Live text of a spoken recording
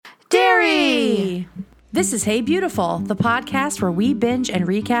This is Hey Beautiful, the podcast where we binge and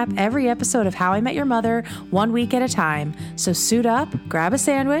recap every episode of How I Met Your Mother 1 week at a time. So suit up, grab a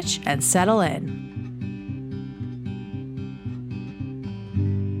sandwich, and settle in.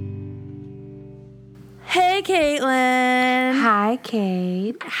 Hey, Caitlin. Hi,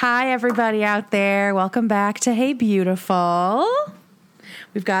 Kate. Hi, everybody out there. Welcome back to Hey Beautiful.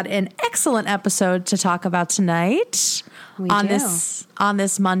 We've got an excellent episode to talk about tonight. We on do.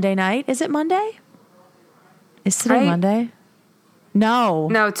 this Monday night. Is it Monday? Is today Right. Monday? No.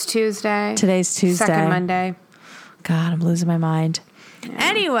 No, it's Tuesday. Today's Tuesday. Second Monday. God, I'm losing my mind.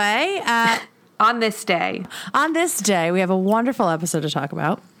 Anyway, On this day. on this day, we have a wonderful episode to talk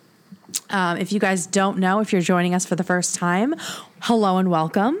about. If you guys don't know, if you're joining us for the first time, hello and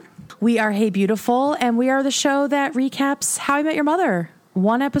welcome. We are Hey Beautiful, and we are the show that recaps How I Met Your Mother,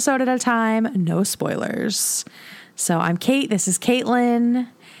 one episode at a time, no spoilers. So I'm Kate, this is Caitlin,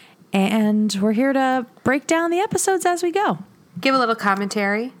 and we're here to break down the episodes as we go. Give a little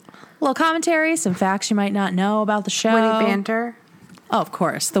commentary. A little commentary, some facts you might not know about the show. Witty banter. Oh, of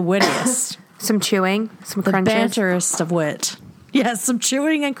course, the wittiest. Some chewing. Some The crunches. banterest of wit. Yes, some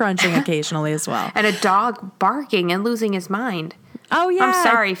chewing and crunching occasionally as well. And a dog barking and losing his mind. Oh, yeah. I'm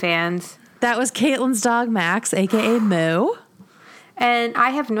sorry, fans. That was Caitlin's dog, Max, a.k.a. Moo. And I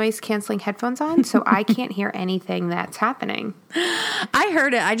have noise-canceling headphones on, so I can't hear anything that's happening. I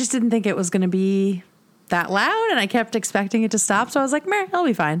heard it. I just didn't think it was going to be that loud, and I kept expecting it to stop, so I was like, meh, it'll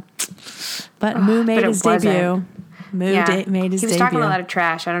be fine. But Moo made but it his debut. wasn't. Moo made his He was debut. talking a lot of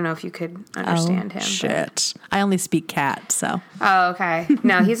trash. I don't know if you could understand him. Shit. I only speak cat, so. Oh, okay.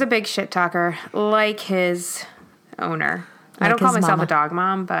 No, he's a big shit talker, like his owner. I Like don't call his myself mama. a dog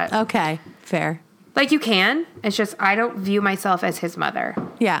mom, but Okay, fair. like you can. It's just I don't view myself as his mother.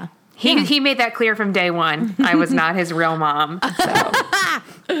 Yeah. He made that clear from day one. I was not his real mom. So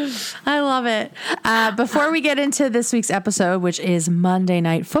I love it. Before we get into this week's episode, which is Monday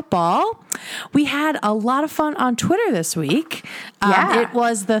Night Football, we had a lot of fun on Twitter this week. Yeah. It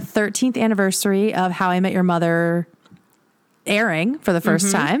was the 13th anniversary of How I Met Your Mother airing for the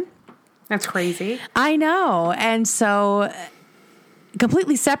first time. that's crazy. I know. And so,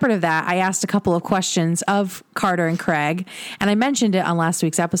 completely separate of that, I asked a couple of questions of Carter and Craig, and I mentioned it on last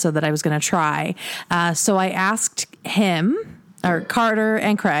week's episode that I was going to try. So I asked him, or Carter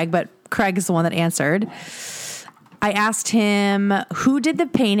and Craig, but Craig is the one that answered. I asked him who did the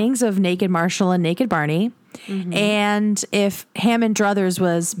paintings of Naked Marshall and Naked Barney, and if Hammond Druthers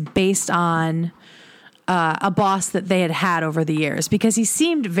was based on a boss that they had had over the years, because he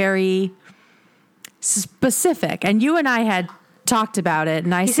seemed very specific. And you and I had talked about it,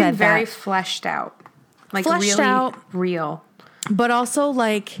 and I He said seemed very that, fleshed out, like Fleshed really out. real. but also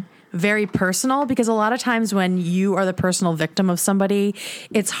like very personal, because a lot of times when you are the personal victim of somebody,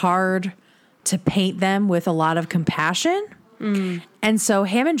 it's hard to paint them with a lot of compassion. And so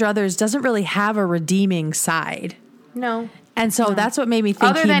Hammond Druthers doesn't really have a redeeming side. No, And so that's what made me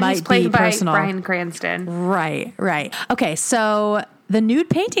think other he than might he's played be by personal. Bryan Cranston. Right. Okay, so the nude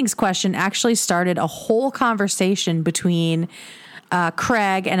paintings question actually started a whole conversation between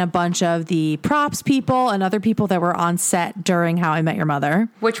Craig and a bunch of the props people and other people that were on set during How I Met Your Mother.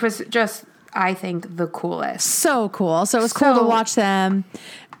 Which was just, I think, the coolest. So cool. So it was cool to So- watch them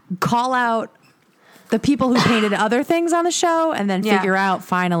call out the people who painted other things on the show and then Yeah. figure out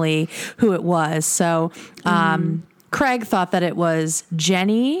finally who it was. So Craig thought that it was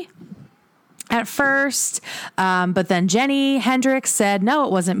Jenny at first, but then Jenny Hendricks said, no,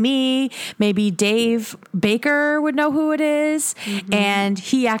 it wasn't me. Maybe Dave Baker would know who it is. And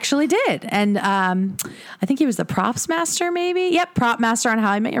he actually did. And I think he was the props master, maybe. Yep, prop master on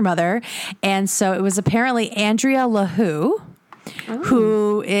How I Met Your Mother. And so it was apparently Andrea LaHoo,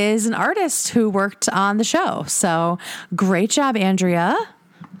 who is an artist who worked on the show. So great job, Andrea.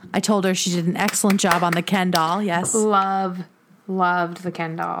 I told her she did an excellent job on the Ken doll. Yes. Loved the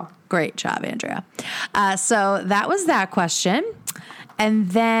Ken doll. Great job, Andrea. So that was that question. And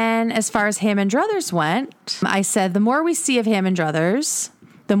then as far as Hammond Druthers went, I said, the more we see of Hammond Druthers,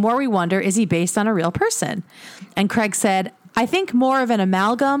 the more we wonder, is he based on a real person? And Craig said, I think more of an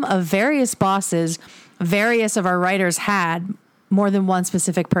amalgam of various bosses various of our writers had, more than one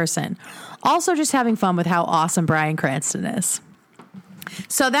specific person. Also just having fun with how awesome Bryan Cranston is.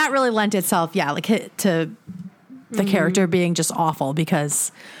 So that really lent itself, to the character being just awful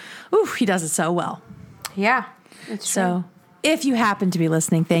because, he does it so well. Yeah, it's true. So if you happen to be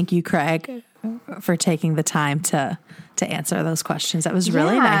listening, thank you, Craig, for taking the time to answer those questions. That was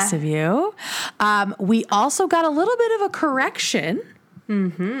really Yeah. nice of you. We also got a little bit of a correction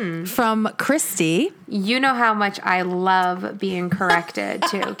from Christy. You know how much I love being corrected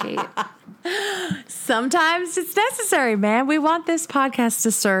too, Kate. Sometimes it's necessary, man. We want this podcast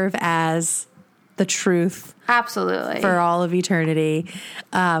to serve as the truth Absolutely. for all of eternity.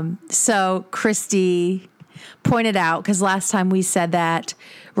 So Christy pointed out, because last time we said that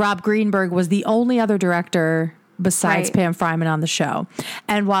Rob Greenberg was the only other director besides Right. Pam Fryman on the show.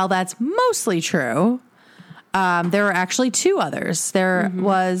 And while that's mostly true, there were actually two others. There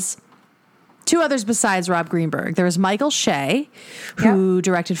was two others besides Rob Greenberg. There was Michael Shea, who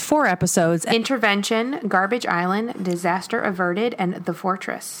directed 4 episodes. Intervention, Garbage Island, Disaster Averted, and The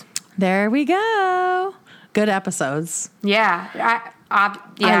Fortress. There we go. Good episodes. Yeah.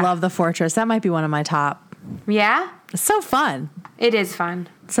 I love The Fortress. That might be one of my top. Yeah? It's so fun. It is fun.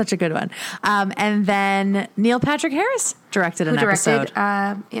 Such a good one. And then Neil Patrick Harris directed an episode.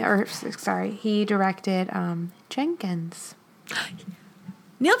 He directed Jenkins.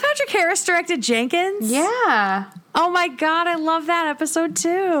 Neil Patrick Harris directed Jenkins? Yeah. Oh my God, I love that episode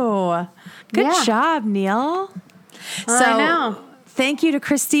too. Good job, Neil. I know. Thank you to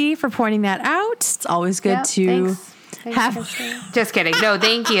Christy for pointing that out. It's always good to have. Christy. Just kidding. No,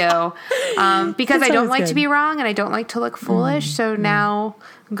 thank you. Because It's I don't always like to good. be wrong and I don't like to look foolish. So now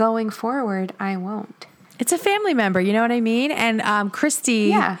going forward, I won't. It's a family member, you know what I mean? And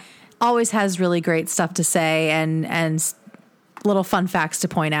Christy always has really great stuff to say and little fun facts to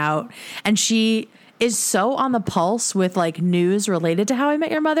point out. And she is so on the pulse with like news related to How I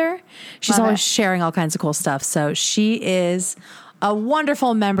Met Your Mother. She's always sharing all kinds of cool stuff. So she is a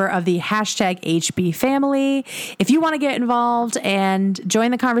wonderful member of the #HB family. If you want to get involved and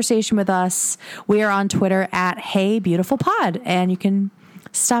join the conversation with us, we are on Twitter at HeyBeautifulPod, and you can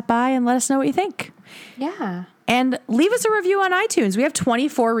stop by and let us know what you think. Yeah. And leave us a review on iTunes. We have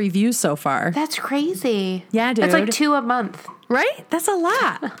 24 reviews so far. That's crazy. Yeah, dude. That's like 2 a month. Right? That's a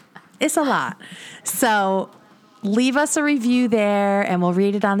lot. It's a lot. So leave us a review there and we'll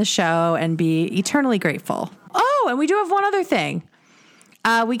read it on the show and be eternally grateful. Oh, and we do have one other thing.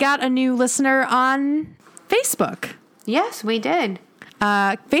 We got a new listener on Facebook. Yes, we did.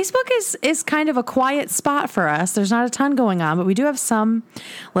 Facebook is kind of a quiet spot for us. There's not a ton going on, but we do have some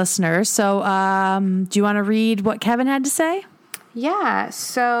listeners. So do you want to read what Kevin had to say? Yeah.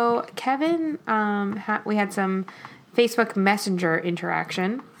 So Kevin, we had some Facebook Messenger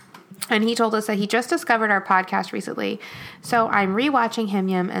interaction, and he told us that he just discovered our podcast recently. So I'm rewatching Him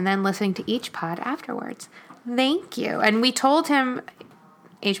Yum and then listening to each pod afterwards. Thank you. And we told him,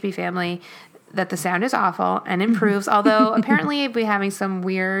 HB family, that the sound is awful and improves, although apparently I'd be having some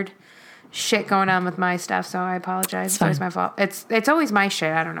weird shit going on with my stuff, so I apologize. It's always my fault. It's always my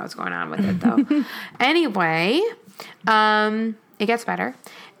shit. I don't know what's going on with it, though. Anyway, it gets better.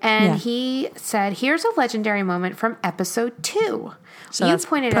 And he said, here's a legendary moment from episode 2. So you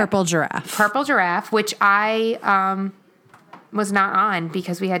pointed Purple Giraffe. Purple Giraffe, which I was not on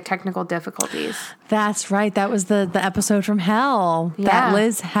because we had technical difficulties. That's right. That was the episode from hell that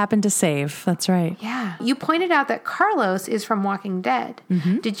Liz happened to save. That's right. Yeah. You pointed out that Carlos is from Walking Dead.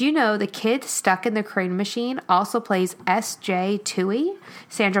 Mm-hmm. Did you know the kid stuck in the crane machine also plays S.J. Tui,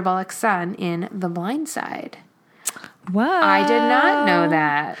 Sandra Bullock's son, in The Blind Side? Whoa. I did not know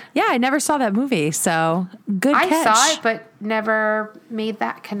that. Yeah, I never saw that movie, so good catch. I saw it, but never made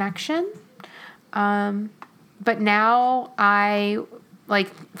that connection. But now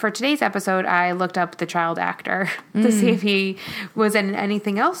for today's episode, I looked up the child actor to see if he was in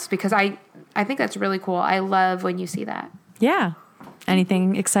anything else, because I think that's really cool. I love when you see that. Yeah.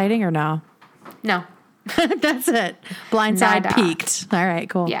 Anything exciting or no? No. That's it. Blindside peaked. All right,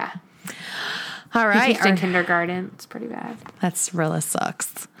 cool. Yeah. All right. He teaches in kindergarten. It's pretty bad. That's really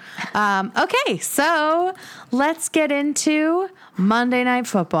sucks. Okay, so let's get into Monday Night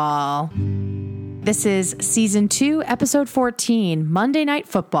Football. This is Season 2, Episode 14, Monday Night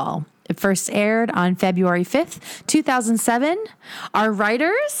Football. It first aired on February 5th, 2007. Our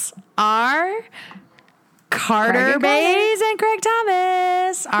writers are Carter Bays and Craig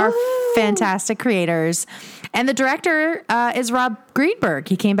Thomas, our fantastic creators. And the director is Rob Greenberg.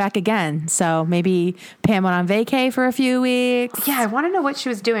 He came back again. So maybe Pam went on vacay for a few weeks. Yeah, I want to know what she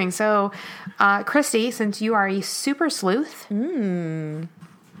was doing. So, Christy, since you are a super sleuth,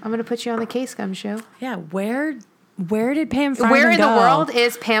 I'm going to put you on the case, Gumshoe. Yeah, where did Pam Fryman go? Where in the world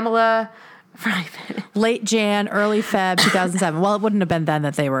is Pamela Fryman? Late Jan, early Feb 2007. Well, it wouldn't have been then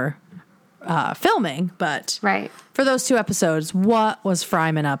that they were filming, but for those 2 episodes, what was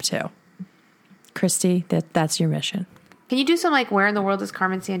Fryman up to? Christy, that's your mission. Can you do some Where in the World is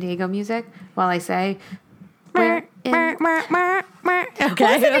Carmen Sandiego music while I say where in... Okay. What's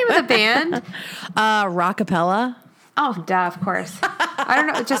the name of the band? Rockapella. Oh, duh, of course. I don't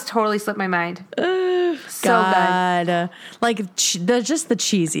know. It just totally slipped my mind. So God. Good. Just the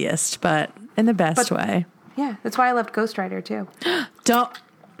cheesiest, but in the best way. Yeah, that's why I loved Ghost Rider too.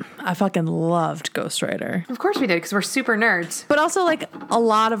 I fucking loved Ghost Rider. Of course we did, because we're super nerds. But also, like, a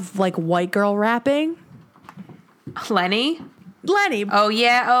lot of, like, white girl rapping. Lenny. Oh,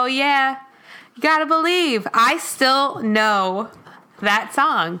 yeah. You gotta believe. I still know that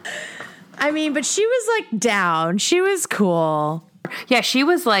song. I mean, but she was, like, down. She was cool. Yeah, she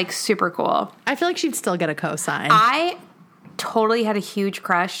was, like, super cool. I feel like she'd still get a cosign. I totally had a huge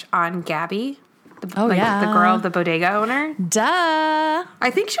crush on Gabby. The girl, the bodega owner. Duh. I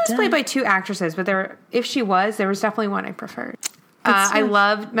think she was played by two actresses, but there was definitely one I preferred. I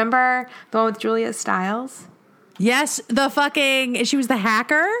loved, remember the one with Julia Stiles? Yes, she was the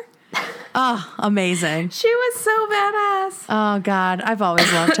hacker. Oh, amazing. She was so badass. Oh, God. I've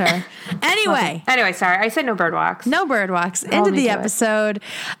always loved her. Anyway, sorry. I said no bird walks. No bird walks. End of the episode.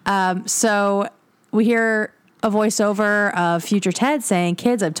 So we hear a voiceover of future Ted saying,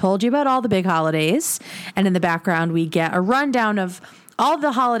 "Kids, I've told you about all the big holidays." And in the background, we get a rundown of all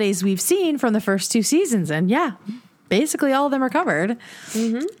the holidays we've seen from the first two seasons. And yeah, basically all of them are covered.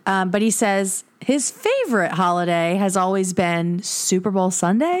 Mm-hmm. But he says his favorite holiday has always been Super Bowl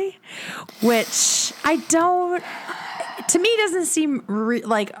Sunday, which to me doesn't seem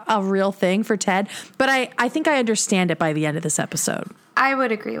like a real thing for Ted. But I think I understand it by the end of this episode. I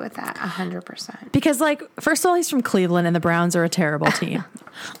would agree with that 100%. Because, like, first of all, he's from Cleveland, and the Browns are a terrible team.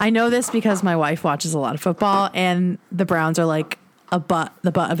 I know this because my wife watches a lot of football, and the Browns are like the butt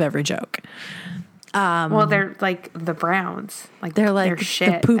of every joke. Well, they're like the Browns. Like they're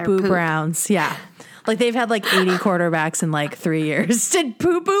shit. The poo-poo Browns. Yeah. Like, they've had like 80 quarterbacks in like 3 years. Did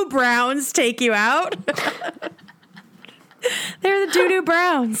poo-poo Browns take you out? They're the doo-doo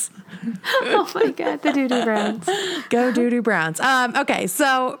Browns. Oh my God, the doo-doo Browns. Go doo-doo Browns. Okay,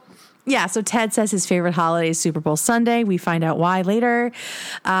 so Ted says his favorite holiday is Super Bowl Sunday. We find out why later.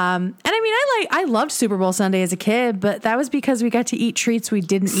 And I mean, I loved Super Bowl Sunday as a kid, but that was because we got to eat treats we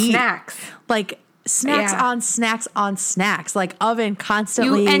didn't eat. Snacks. Like snacks on snacks on snacks. Like oven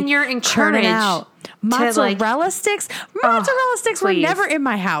constantly and you're encouraged churning out. Mozzarella sticks? Mozzarella sticks were never in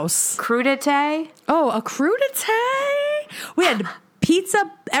my house. Crudité? Oh, a crudité? We had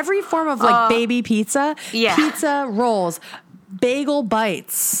pizza, every form of like baby pizza. Yeah. Pizza rolls, bagel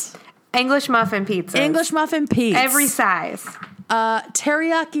bites. English muffin pizza. Every size.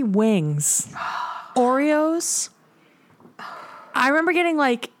 Teriyaki wings. Oreos. I remember getting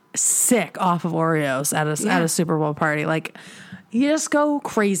like sick off of Oreos at a Super Bowl party. Like, you just go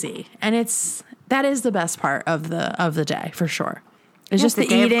crazy. And that is the best part of the day for sure. It's just the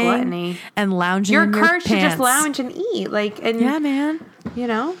eating and lounging in your pants. You're encouraged to just lounge and eat. Yeah, man. You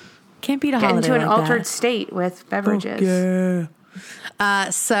know? Can't beat a holiday like that. Get into an altered state with beverages. Oh, yeah.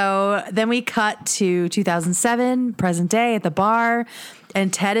 So then we cut to 2007, present day at the bar,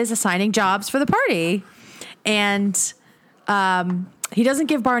 and Ted is assigning jobs for the party. And he doesn't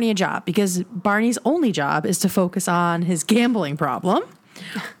give Barney a job because Barney's only job is to focus on his gambling problem,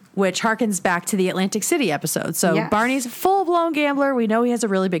 which harkens back to the Atlantic City episode. So yes. Barney's a full-blown gambler. We know he has a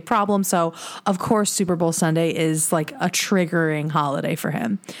really big problem. So, of course, Super Bowl Sunday is like a triggering holiday for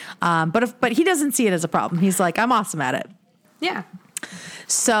him. But he doesn't see it as a problem. He's like, I'm awesome at it. Yeah.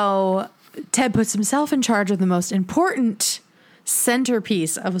 So Ted puts himself in charge of the most important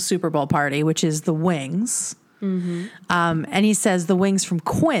centerpiece of a Super Bowl party, which is the wings. Mm-hmm. And he says the wings from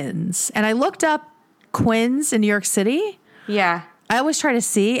Quinn's. And I looked up Quinn's in New York City. Yeah. I always try to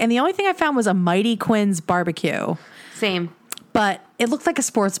see, and the only thing I found was a Mighty Quinn's barbecue. Same. But it looked like a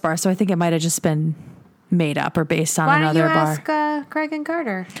sports bar, so I think it might have just been made up or based on another bar. Why don't you ask Craig and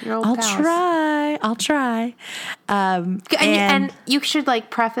Carter, your old pals? I'll try. And you should like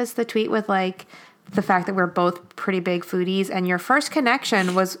preface the tweet with like the fact that we're both pretty big foodies, and your first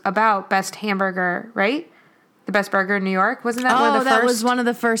connection was about best hamburger, right? The best burger in New York, wasn't that one of the first? That was one of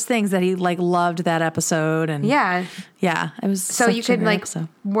the first things that he like loved that episode, and yeah, it was so you could like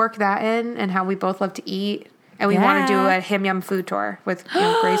work that in, and how we both love to eat, and we want to do a Him Yum food tour with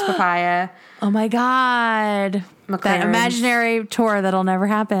Grace Papaya. Oh my God, that imaginary tour that'll never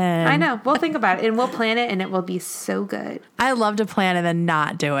happen. I know. We'll think about it, and we'll plan it, and it will be so good. I love to plan and then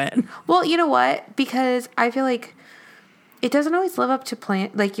not do it. Well, you know what? Because I feel like it doesn't always live up to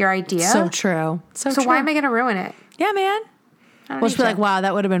your idea. So true. So why am I going to ruin it? Yeah, man. We'll just be like, wow,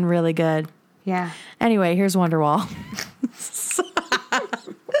 that would have been really good. Yeah. Anyway, here's Wonderwall.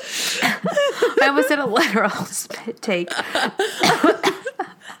 I almost did a literal spit take.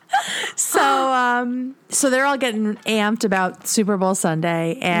 So they're all getting amped about Super Bowl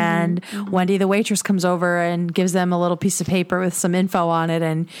Sunday, and Wendy, the waitress, comes over and gives them a little piece of paper with some info on it,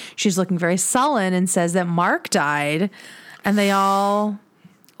 and she's looking very sullen and says that Mark died. And they all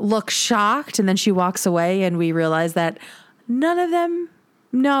look shocked, and then she walks away, and we realize that none of them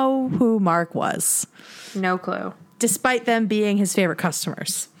know who Mark was, No clue. despite them being his favorite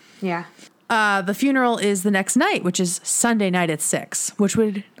customers. Yeah. The funeral is the next night, which is Sunday night at 6, which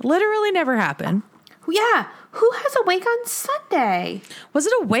would literally never happen. Yeah. Who has a wake on Sunday? Was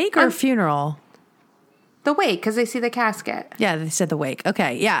it a wake or a funeral? The wake, because they see the casket. Yeah, they said the wake.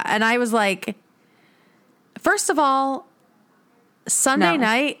 Okay, yeah. And I was like, first of all, Sunday No.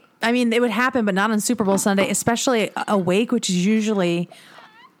 night, I mean, it would happen, but not on Super Bowl Sunday, especially a wake, which is usually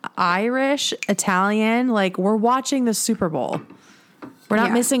Irish, Italian. Like, we're watching the Super Bowl. We're not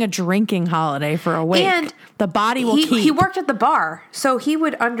Yeah. missing a drinking holiday for a wake. And the body will keep. He worked at the bar, so he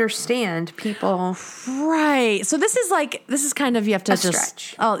would understand people. Right. So this is kind of, you have to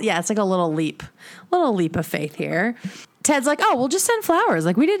stretch. Oh, yeah, it's like a little leap of faith here. Ted's like, oh, we'll just send flowers.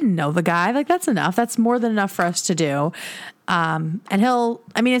 Like, we didn't know the guy. Like, that's enough. That's more than enough for us to do. And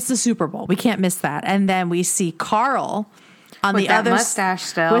it's the Super Bowl. We can't miss that. And then we see Carl on With the that other mustache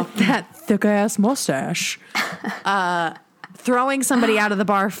still. with that thick ass mustache, throwing somebody out of the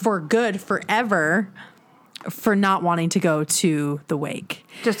bar for good forever for not wanting to go to the wake.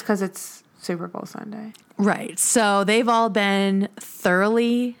 Just because it's Super Bowl Sunday. Right. So they've all been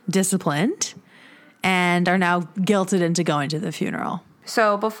thoroughly disciplined and are now guilted into going to the funeral.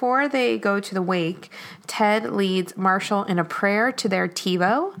 So before they go to the wake, Ted leads Marshall in a prayer to their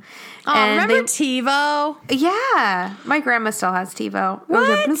TiVo. Oh, remember TiVo? Yeah. My grandma still has TiVo. It was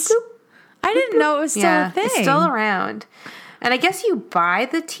a What? bloop, bloop. I didn't know it was still a thing. It's still around. And I guess you buy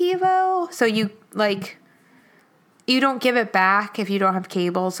the TiVo, so you don't give it back if you don't have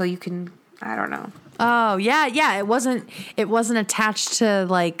cable, so you can, I don't know. Oh, yeah. It wasn't attached to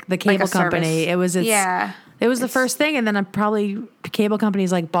like the cable company. Service. It was the first thing, and then probably cable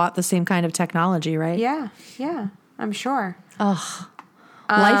companies like bought the same kind of technology, right? Yeah, I'm sure.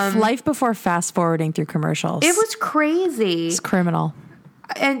 Life before fast forwarding through commercials. It was crazy. It's criminal.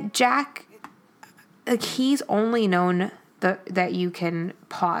 And Jack, like, he's only known that you can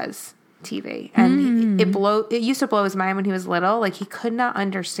pause TV, and it used to blow his mind when he was little. Like, he could not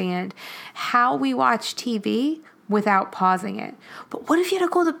understand how we watch TV without pausing it. But what if you had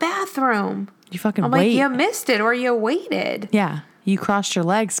to go to the bathroom? You fucking I'm wait. like, you missed it, or you waited. Yeah. You crossed your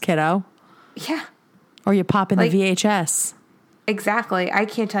legs, kiddo. Yeah, Or you pop in Like- the VHS. exactly. I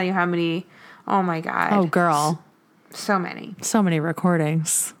can't tell you how many. Oh my God. Oh, girl. So many. So many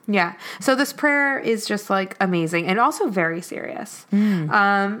recordings. Yeah. So this prayer is just like amazing and also very serious.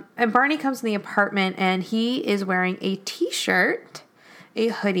 And Barney comes in the apartment and he is wearing a t-shirt, a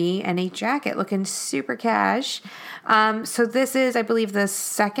hoodie, and a jacket, looking super cash. So this is, I believe, the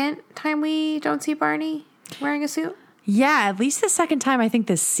second time we don't see Barney wearing a suit. Yeah, at least the second time, I think,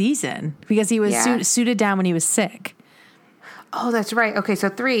 this season. Because he was Yeah. suited down when he was sick. Oh, that's right. Okay, so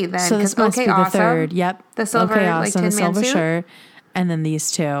 3 then. So this 'cause must be the Awesome, third. Yep. The silver, Okay, like, Awesome, Tin the Man silver suit. shirt. And then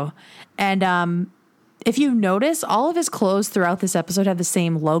these two. And if you notice, all of his clothes throughout this episode have the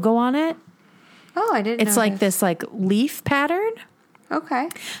same logo on it. Oh, I didn't It's know like this like leaf pattern. Okay.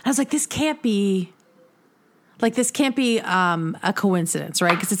 I was like, this can't be a coincidence,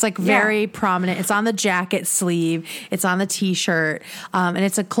 right? Because it's like very prominent. It's on the jacket sleeve. It's on the t-shirt. And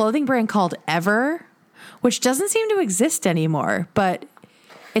it's a clothing brand called Ever, which doesn't seem to exist anymore, but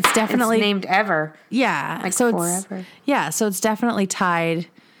it's definitely It's named Ever. yeah. Like so forever. so it's definitely tied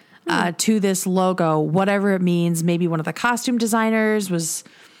to this logo, whatever it means. Maybe one of the costume designers was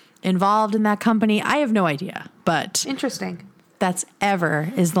involved in that company. I have no idea, but Interesting. that's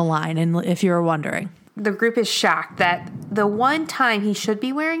Ever is the line. And if you were wondering. The group is shocked that the one time he should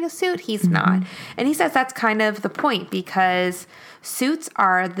be wearing a suit, he's not. And he says that's kind of the point because suits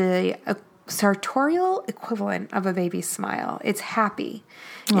are the sartorial equivalent of a baby's smile. It's happy.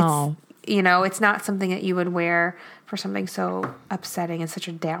 Oh. It's not something that you would wear for something so upsetting and such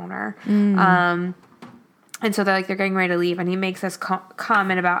a downer. And so they're getting ready to leave, and he makes this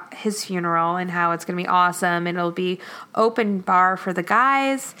comment about his funeral and how it's going to be awesome, and it'll be open bar for the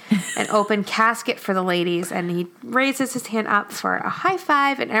guys, and open casket for the ladies. And he raises his hand up for a high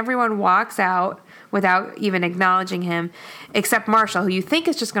five, and everyone walks out without even acknowledging him, except Marshall, who you think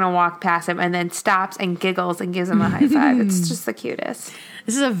is just going to walk past him, and then stops and giggles and gives him a high five. It's just the cutest.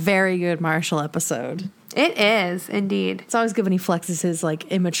 This is a very good Marshall episode. It is, indeed. It's always good when he flexes his like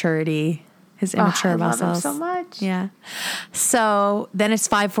immaturity, his immature I love him muscles. so much. Yeah. So then it's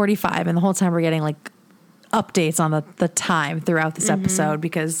 5:45, and the whole time we're getting like updates on the time throughout this episode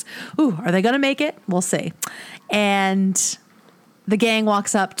because, are they going to make it? We'll see. And the gang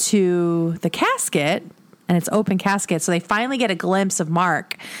walks up to the casket, and it's open casket. So they finally get a glimpse of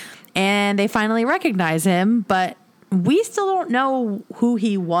Mark, and they finally recognize him, but we still don't know who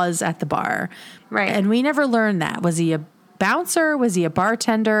he was at the bar. Right. And we never learned that. Was he a bouncer? Was he a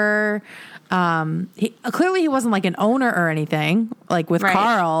bartender? Clearly he wasn't like an owner or anything, like with Right.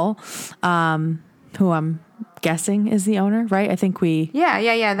 Carl, who I'm guessing is the owner, right? I think we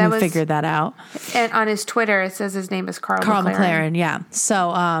That was figured that out. And on his Twitter, it says his name is Carl McLaren, yeah.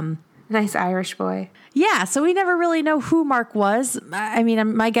 So, nice Irish boy. yeah, so we never really know who Mark was. I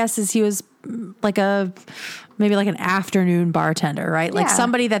mean, my guess is he was like maybe like an afternoon bartender, right? Like Yeah.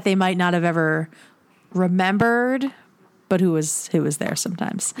 somebody that they might not have ever remembered, but who was there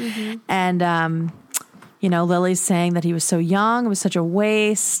sometimes. Mm-hmm. And, Lily's saying that he was so young, it was such a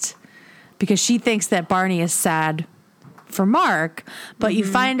waste, because she thinks that Barney is sad for Mark, but you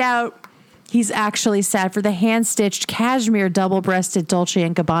find out he's actually sad for the hand-stitched cashmere double-breasted Dolce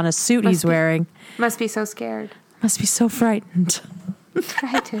 & Gabbana suit he's wearing. Must be so scared. Must be so frightened.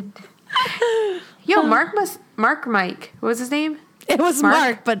 Frightened. Yo, Mike. What was his name? It was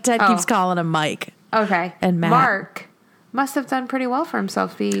Mark, but Ted Oh. keeps calling him Mike. Okay. And Matt. Mark must have done pretty well for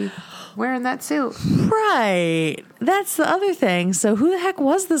himself to be wearing that suit. Right. That's the other thing. So who the heck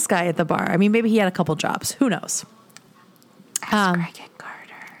was this guy at the bar? I mean, maybe he had a couple jobs. Who knows? Ask Greg and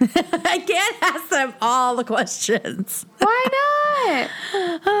Carter. I can't ask them all the questions. Why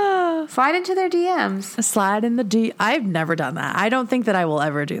not? Slide into their DMs. Slide in the D. I've never done that. I don't think that I will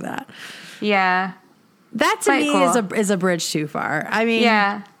ever do that. Yeah. That to Quite me cool. is a bridge too far. I mean,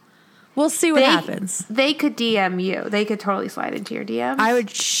 Yeah. we'll see what happens. They could DM you. They could totally slide into your DMs. I would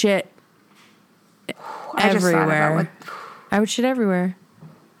shit I just thought about everywhere. I would shit everywhere.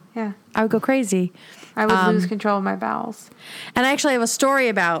 Yeah. I would go crazy. I would lose control of my bowels. And I actually have a story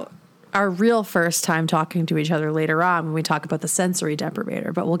about our real first time talking to each other later on when we talk about the sensory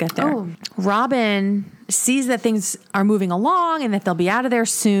deprivator, but we'll get there. Oh. Robin sees that things are moving along and that they'll be out of there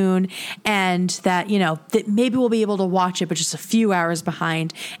soon, and that, that maybe we'll be able to watch it, but just a few hours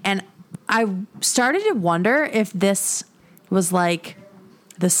behind. And I started to wonder if this was like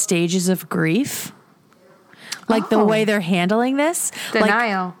the stages of grief. Like the way they're handling this.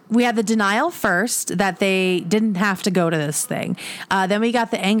 Denial. Like, we had the denial first that they didn't have to go to this thing. Then we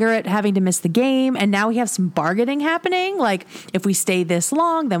got the anger at having to miss the game. And now we have some bargaining happening. Like, if we stay this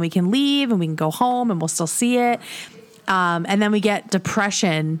long, then we can leave and we can go home and we'll still see it. And then we get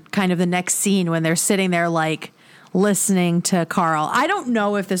depression, kind of the next scene when they're sitting there like listening to Carl. I don't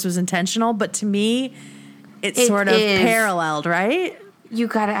know if this was intentional, but to me, it sort of is. paralleled, right? You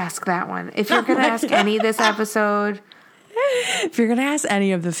got to ask that one. If you're going to ask any this episode. If you're going to ask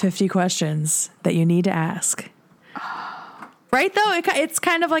any of the 50 questions that you need to ask. Right, though? It's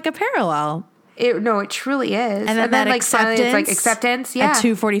kind of like a parallel. It truly is. And then that like finally it's like acceptance. Yeah. At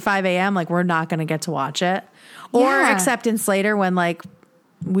 2:45 a.m., like we're not going to get to watch it. Or Yeah. acceptance later when like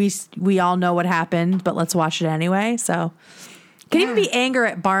we all know what happened, but let's watch it anyway. So could even be anger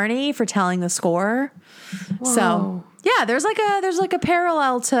at Barney for telling the score. Whoa. So yeah, there's like a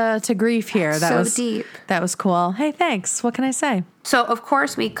parallel to grief here. That so was deep. That was cool. Hey, thanks. What can I say? So, of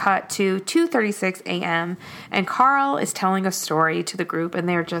course, we cut to 2:36 a.m. and Carl is telling a story to the group, and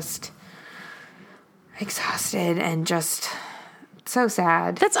they're just exhausted and just so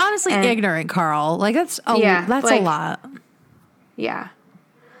sad. That's honestly And- ignorant, Carl. Like that's a like- lot. Yeah.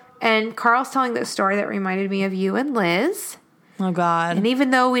 And Carl's telling this story that reminded me of you and Liz. Oh God. And even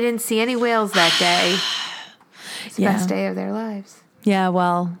though we didn't see any whales that day, it's the Yeah. best day of their lives. Yeah,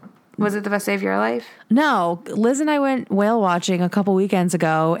 well, Was it the best day of your life? no. Liz and I went whale watching a couple weekends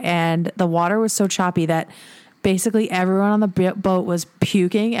ago, and the water was so choppy that basically everyone on the boat was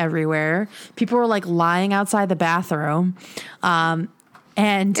puking everywhere. People were like lying outside the bathroom. And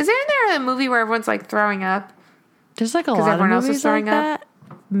Isn't there a movie where everyone's like throwing up? there's like a lot of everyone else is movies throwing like up? that.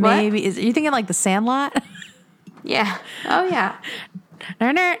 Maybe. Are you thinking like The Sandlot? Yeah. Oh, yeah.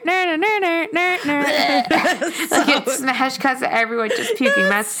 Ner, ner, ner, ner, ner, ner, ner. Like it smash cuts to everyone just puking.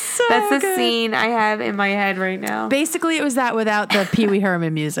 That's the good. scene I have in my head right now. Basically, it was that without the Pee Wee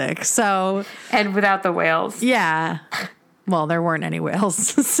Herman music. So, And without the whales. yeah. Well, there weren't any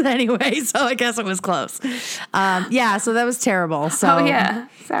whales anyway, so I guess it was close. Yeah, so that was terrible. So, Oh, yeah.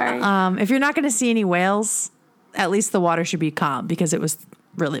 Sorry. if you're not going to see any whales, at least the water should be calm because it was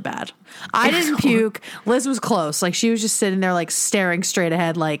really bad. I didn't puke. Liz was close. Like she was just sitting there like staring straight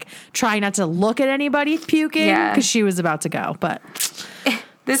ahead, like trying not to look at anybody puking Yeah. because she was about to go. But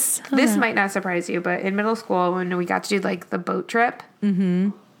This might not surprise you, but in middle school when we got to do like the boat trip,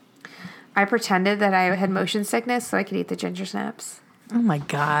 I pretended that I had motion sickness so I could eat the ginger snaps. oh my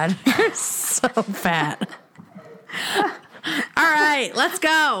God, you're so fat. All right, let's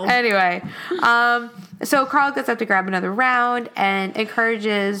go. Anyway, so Carl gets up to grab another round and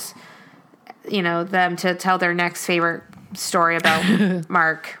encourages them to tell their next favorite story about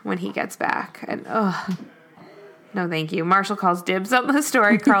Mark when he gets back. And no, thank you. Marshall calls dibs on the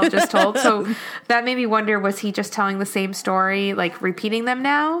story Carl just told. So that made me wonder, was he just telling the same story, like repeating them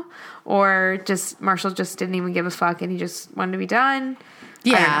now? Or just Marshall just didn't even give a fuck and he just wanted to be done?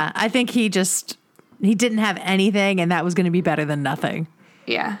 Yeah, I think he didn't have anything and that was going to be better than nothing.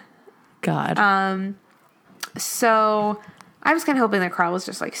 Yeah. God. So I was kind of hoping that Carl was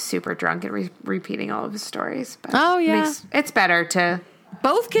just like super drunk and repeating all of his stories. But it's better to...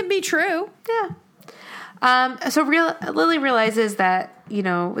 Both can be true. Yeah. So Lily realizes that,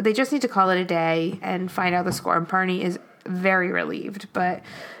 they just need to call it a day and find out the score. And Barney is very relieved. But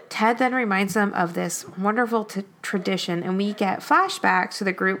Ted then reminds them of this wonderful tradition. And we get flashbacks to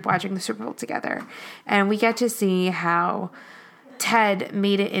the group watching the Super Bowl together. And we get to see how Ted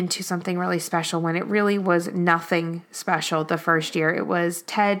made it into something really special when it really was nothing special the first year. It was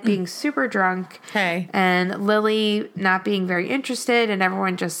Ted being super drunk. Hey. And Lily not being very interested. And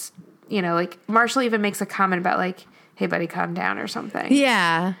everyone just... like Marshall even makes a comment about like, hey buddy, calm down or something.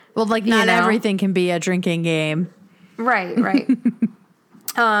 Yeah. Well, like not everything can be a drinking game. Right.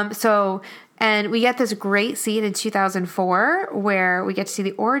 And we get this great scene in 2004 where we get to see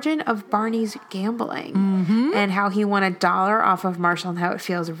the origin of Barney's gambling and how he won $1 off of Marshall and how it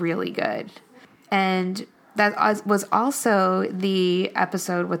feels really good. And that was also the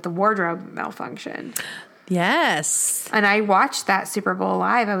episode with the wardrobe malfunction. Yes. And I watched that Super Bowl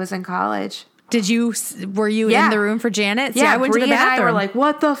live. I was in college. Were you in the room for Janet? Yeah, I went to the bathroom. And I were like,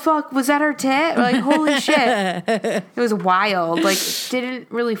 what the fuck? Was that her tit? We're like, holy shit. It was wild. Like, didn't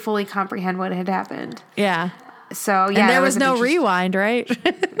really fully comprehend what had happened. Yeah. So, yeah. And there was no rewind, right?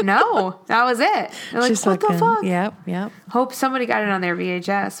 No, that was it. They're like, what the fuck? Yep. Hope somebody got it on their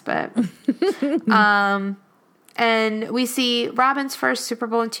VHS, but... And we see Robin's first Super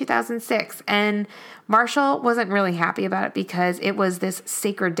Bowl in 2006. And Marshall wasn't really happy about it because it was this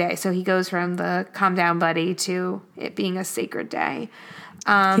sacred day. So he goes from the calm down buddy to it being a sacred day.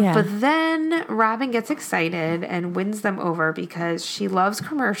 But then Robin gets excited and wins them over because she loves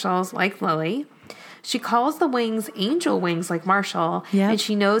commercials like Lily. She calls the wings angel wings like Marshall. And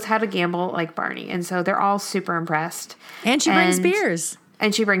she knows how to gamble like Barney. And so they're all super impressed. And she brings beers.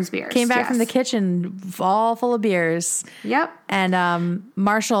 And she brings beers. Came back from the kitchen all full of beers. Yep. And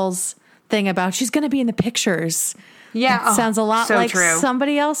Marshall's thing about she's going to be in the pictures. Yeah. Sounds a lot like true.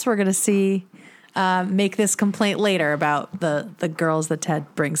 Somebody else we're going to see make this complaint later about the girls that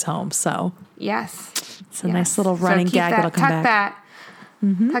Ted brings home. So yes. It's a nice little running gag that'll come back.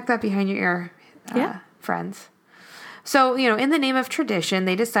 Tuck that behind your ear, friends. So, in the name of tradition,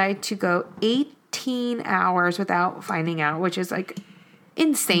 they decide to go 18 hours without finding out, which is like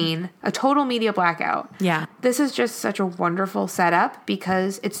insane. A total media blackout. Yeah. This is just such a wonderful setup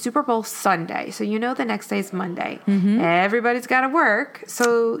because it's Super Bowl Sunday. So the next day is Monday. Everybody's got to work.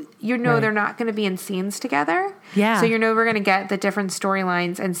 So they're not going to be in scenes together. Yeah. So we're going to get the different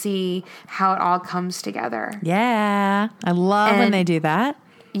storylines and see how it all comes together. Yeah. I love when they do that.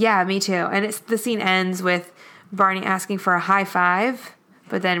 Yeah, me too. And the scene ends with Barney asking for a high five,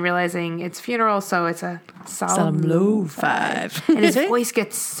 but then realizing it's funeral, so it's a solemn low five. And his voice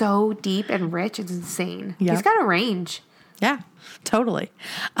gets so deep and rich, it's insane. Yep. He's got a range. Yeah, totally.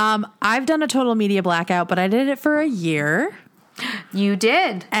 I've done a total media blackout, but I did it for a year. You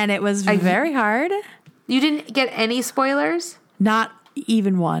did. And it was very hard. You didn't get any spoilers? Not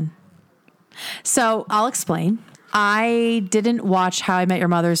even one. So I'll explain. I didn't watch How I Met Your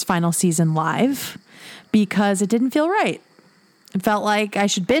Mother's final season live because it didn't feel right. It felt like I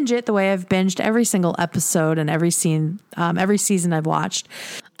should binge it the way I've binged every single episode and every season I've watched.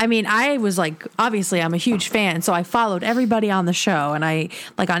 I mean, I was like, obviously I'm a huge fan, so I followed everybody on the show and I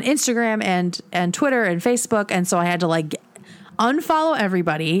like on Instagram and Twitter and Facebook. And so I had to like unfollow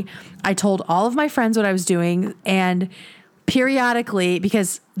everybody. I told all of my friends what I was doing, and periodically,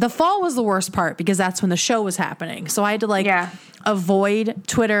 because the fall was the worst part because that's when the show was happening. So I had to avoid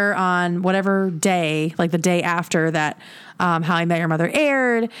Twitter on whatever day, like the day after that How I Met Your Mother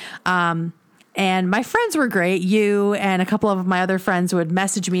aired. And my friends were great. You and a couple of my other friends would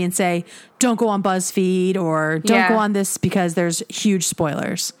message me and say, don't go on BuzzFeed or don't go on this because there's huge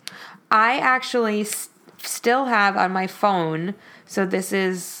spoilers. I actually still have on my phone. So this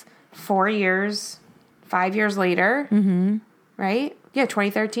is 5 years later, right? Yeah,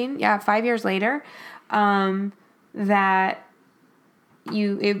 2013. Yeah, 5 years later, that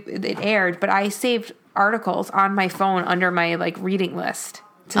it aired. But I saved articles on my phone under my reading list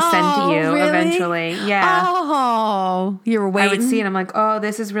to send to you eventually. Yeah. Oh, you were waiting. I would see it. I'm like, oh,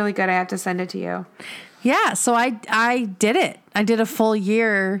 this is really good. I have to send it to you. Yeah, so I did it. I did a full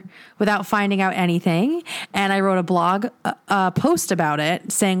year without finding out anything, and I wrote a blog post about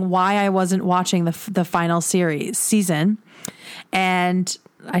it saying why I wasn't watching the final season, and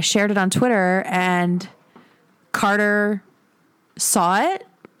I shared it on Twitter, and Carter saw it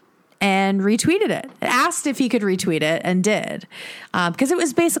and retweeted it. Asked if he could retweet it and did, because it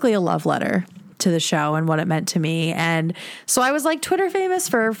was basically a love letter to the show and what it meant to me. And so I was like Twitter famous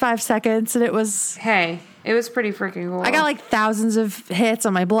for 5 seconds, and it was pretty freaking cool. I got like thousands of hits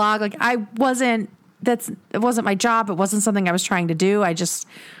on my blog. Like it wasn't my job. It wasn't something I was trying to do. I just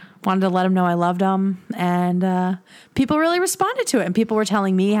wanted to let them know I loved them. And people really responded to it, and people were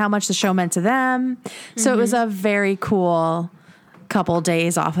telling me how much the show meant to them. So it was a very cool couple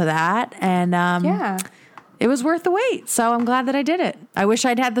days off of that. And it was worth the wait. So I'm glad that I did it. I wish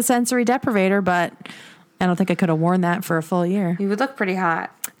I'd had the sensory deprivator, but I don't think I could have worn that for a full year. You would look pretty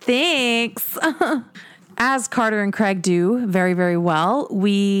hot. Thanks. As Carter and Craig do very, very well,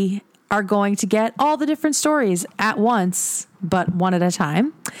 we are going to get all the different stories at once, but one at a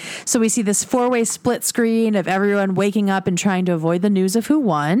time. So we see this 4-way split screen of everyone waking up and trying to avoid the news of who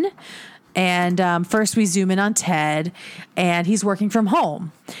won. And first we zoom in on Ted, and he's working from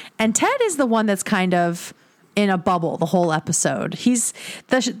home. And Ted is the one that's kind of in a bubble the whole episode. He's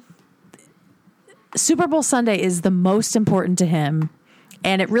Super Bowl Sunday is the most important to him,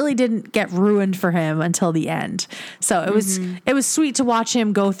 and it really didn't get ruined for him until the end. So it was sweet to watch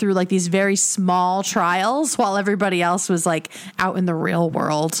him go through like these very small trials while everybody else was like out in the real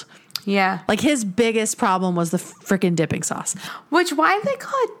world. Yeah. Like his biggest problem was the freaking dipping sauce. Why do they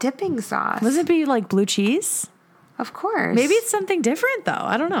call it dipping sauce? Wouldn't it be like blue cheese? Of course. Maybe it's something different though.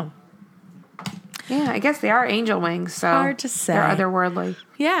 I don't know. Yeah, I guess they are angel wings, so hard to say. They're otherworldly.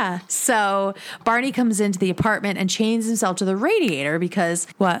 Yeah. So Barney comes into the apartment and chains himself to the radiator because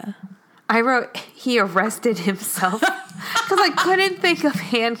what? I wrote he arrested himself because I couldn't think of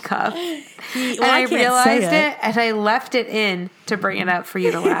handcuff. I realized it and I left it in to bring it up for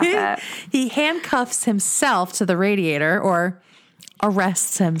you to laugh at. He handcuffs himself to the radiator or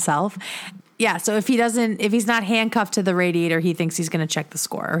arrests himself. Yeah, so if he's not handcuffed to the radiator, he thinks he's going to check the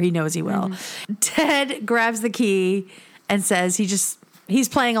score, or he knows he will. Ted grabs the key and says he's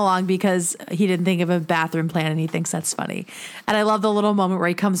playing along because he didn't think of a bathroom plan, and he thinks that's funny. And I love the little moment where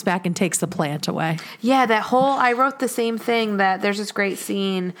he comes back and takes the plant away. Yeah, I wrote the same thing, that there's this great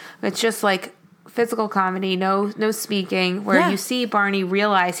scene. It's just like physical comedy, no speaking, where you see Barney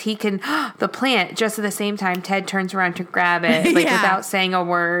realize he can the plant just at the same time Ted turns around to grab it without saying a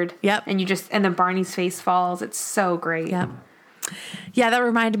word. Yep. And and then Barney's face falls. It's so great. Yep. Yeah, that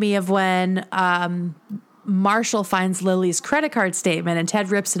reminded me of when Marshall finds Lily's credit card statement and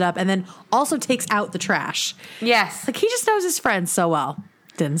Ted rips it up and then also takes out the trash. Yes. Like he just knows his friends so well.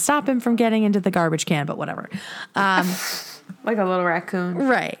 Didn't stop him from getting into the garbage can, but whatever. Like a little raccoon.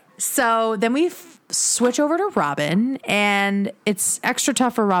 Right. So then we switch over to Robin, and it's extra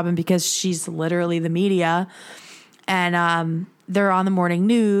tough for Robin because she's literally the media, and they're on the morning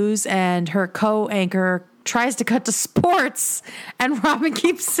news, and her co-anchor tries to cut to sports, and Robin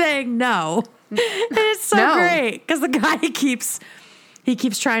keeps saying no. And it's so great because the guy keeps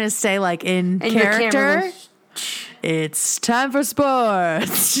trying to stay like in character. It's time for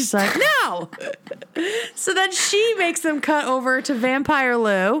sports. She's like, no. So then she makes them cut over to Vampire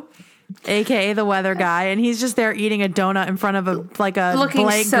Lou, aka the weather guy, and he's just there eating a donut in front of a blank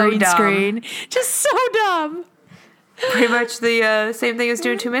green screen. Just so dumb. Pretty much the same thing as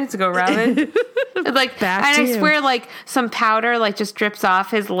doing 2 minutes ago, Robin. I swear, like some powder like just drips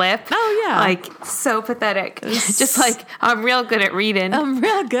off his lip. Oh yeah, like so pathetic. Just like I'm real good at reading.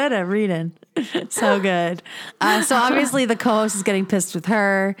 So good. So obviously the co-host is getting pissed with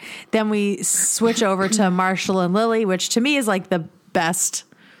her. Then we switch over to Marshall and Lily, which to me is like the best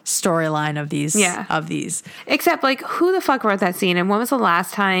storyline of these. Yeah. Of these. Except like who the fuck wrote that scene, and when was the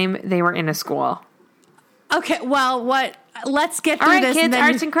last time they were in a school? Okay, well, let's get through this. All right, kids,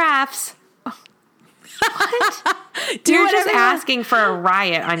 arts and crafts. What? You're just asking for a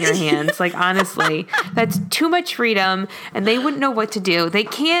riot on your hands. Like, honestly, that's too much freedom, and they wouldn't know what to do. They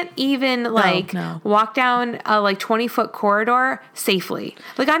can't even walk down a 20-foot corridor safely.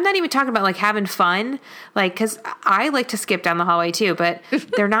 Like, I'm not even talking about like having fun, like, because I like to skip down the hallway too, but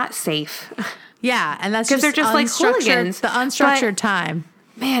they're not safe. Yeah, and that's because they're just like hooligans. The unstructured time.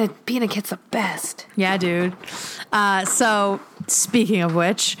 Man, being a kid's the best. Yeah, dude. So, speaking of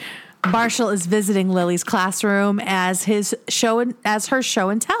which, Marshall is visiting Lily's classroom as her show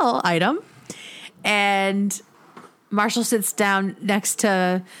and tell item, and Marshall sits down next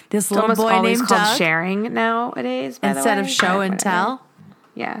to this little boy named Doug. It's almost always called sharing nowadays, by instead the way. Of show and tell.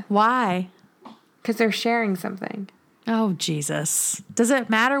 Yeah. Why? Because they're sharing something. Oh, Jesus. Does it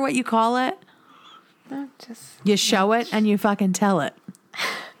matter what you call it? No, just You show it and you fucking tell it.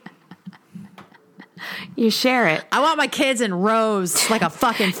 you share it. I want my kids in rows like a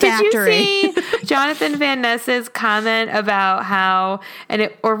fucking factory. Did you see Jonathan Van Ness's comment about how,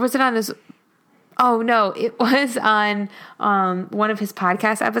 or was it on this? Oh no, it was on one of his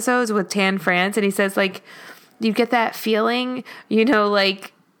podcast episodes with Tan France, and he says like, you get that feeling,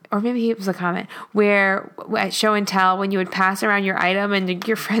 like, or maybe it was a comment where at show and tell when you would pass around your item and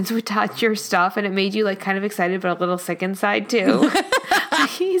your friends would touch your stuff and it made you like kind of excited but a little sick inside too.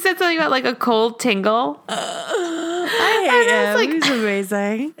 He said something about like a cold tingle. I hate him. He's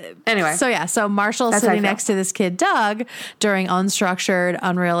amazing. Anyway. So Marshall's sitting next to this kid, Doug, during unstructured,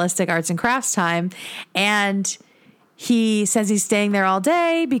 unrealistic arts and crafts time. And he says he's staying there all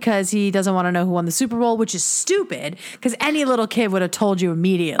day because he doesn't want to know who won the Super Bowl, which is stupid because any little kid would have told you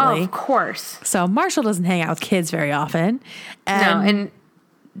immediately. Oh, of course. So Marshall doesn't hang out with kids very often. And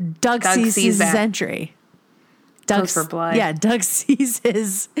Doug sees his entry. Goes for blood. Yeah, Doug sees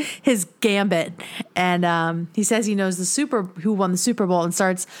his gambit, and he says he knows who won the Super Bowl and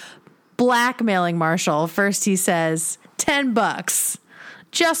starts blackmailing Marshall. First, he says $10,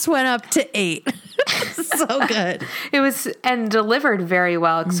 just went up to $8. So good. It was and delivered very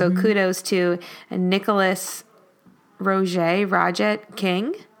well. Mm-hmm. So kudos to Nicholas Roget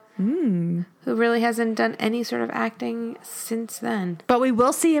King. Who really hasn't done any sort of acting since then. But we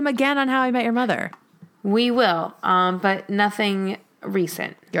will see him again on How I Met Your Mother. We will, but nothing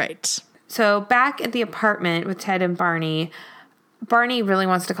recent. Right. So back at the apartment with Ted and Barney really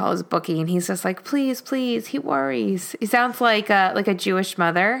wants to call his bookie, and he's just like, please, please. He worries. He sounds like a Jewish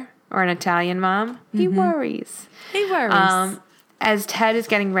mother or an Italian mom. He worries. He worries. As Ted is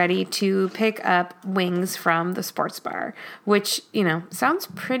getting ready to pick up wings from the sports bar, which, sounds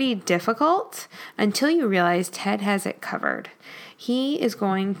pretty difficult until you realize Ted has it covered. He is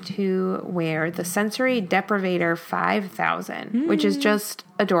going to wear the Sensory Deprivator 5000, which is just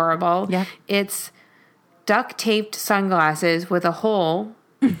adorable. Yeah. It's duct-taped sunglasses with a hole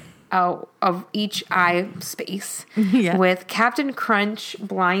out of each eye space with Captain Crunch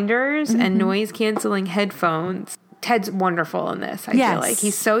blinders and noise-canceling headphones. Ted's wonderful in this, I feel like.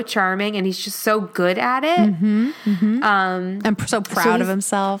 He's so charming, and he's just so good at it. I'm so proud of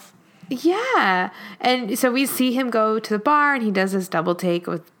himself. Yeah. And so we see him go to the bar, and he does this double take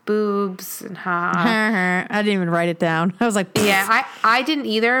with boobs and I didn't even write it down. I was like, pfft. Yeah, I didn't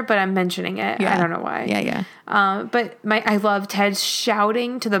either, but I'm mentioning it. Yeah. I don't know why. Yeah. But I love Ted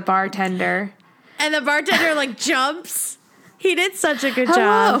shouting to the bartender. And the bartender jumps. He did such a good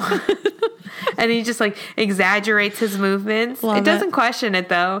job. And he just exaggerates his movements. It doesn't question it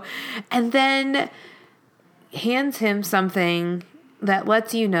though. And then hands him something that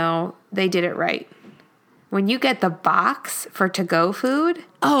lets you know they did it right. When you get the box for to-go food.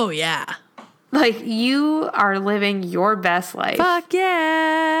 Oh, yeah. You are living your best life. Fuck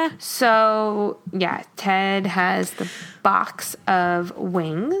yeah. So, yeah, Ted has the box of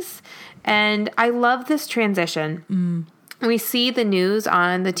wings. And I love this transition. We see the news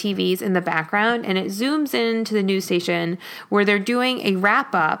on the TVs in the background, and it zooms into the news station where they're doing a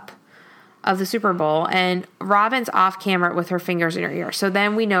wrap-up of the Super Bowl, and Robin's off camera with her fingers in her ear. So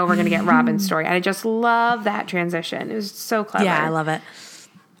then we know we're going to get Robin's story. And I just love that transition. It was so clever. Yeah, I love it.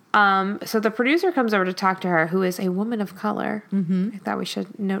 So the producer comes over to talk to her, who is a woman of color. I thought we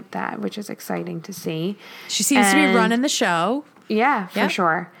should note that, which is exciting to see. She seems to be running the show. Yeah, for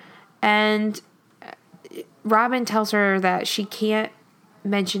sure. And Robin tells her that she can't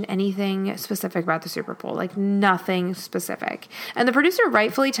mention anything specific about the Super Bowl, nothing specific. And the producer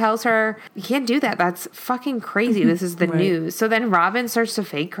rightfully tells her, you can't do that. That's fucking crazy. This is the news. So then Robin starts to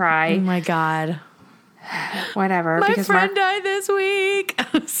fake cry. Oh my God. Whatever. My friend died this week.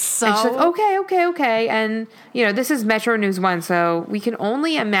 So and she's like, okay. And, this is Metro News 1, so we can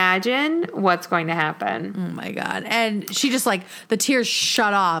only imagine what's going to happen. Oh my God. And she just the tears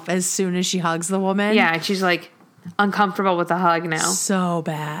shut off as soon as she hugs the woman. Yeah, and she's uncomfortable with the hug now. So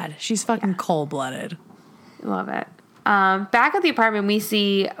bad. She's fucking cold-blooded. Love it. Back at the apartment, we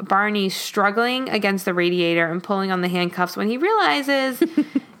see Barney struggling against the radiator and pulling on the handcuffs when he realizes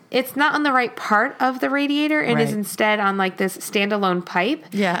it's not on the right part of the radiator and is instead on this standalone pipe.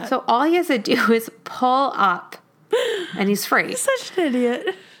 Yeah. So all he has to do is pull up and he's free. He's such an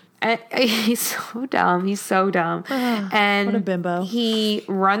idiot. And he's so dumb. He's so dumb. And what a bimbo. He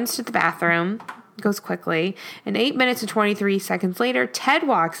runs to the bathroom, goes quickly, and 8 minutes and 23 seconds later, Ted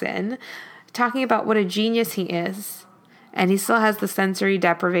walks in talking about what a genius he is. And he still has the Sensory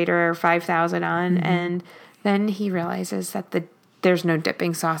Deprivator 5000 on. And then he realizes that the there's no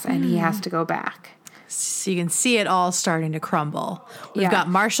dipping sauce and he has to go back. So you can see it all starting to crumble. We've Yeah. got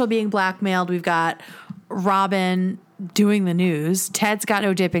Marshall being blackmailed. We've got Robin doing the news. Ted's got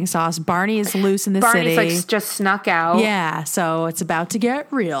no dipping sauce. Barney is loose in the Barney's city. like just snuck out. Yeah, so it's about to get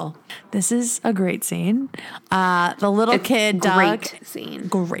real. This is a great scene. The little kid, Doug. Great scene.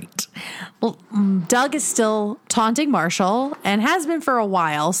 Great. Well, Doug is still taunting Marshall and has been for a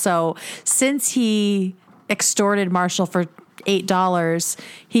while. So since he extorted Marshall for $8,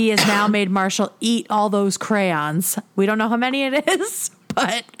 he has now made Marshall eat all those crayons. We don't know how many it is,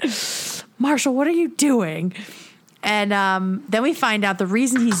 but Marshall, what are you doing? And then we find out the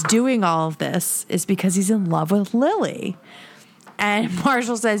reason he's doing all of this is because he's in love with Lily. And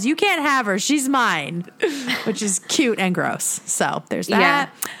Marshall says, you can't have her. She's mine, which is cute and gross. So there's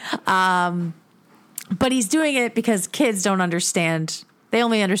that. Yeah. But he's doing it because kids don't understand. They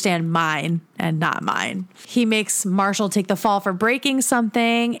only understand mine and not mine. He makes Marshall take the fall for breaking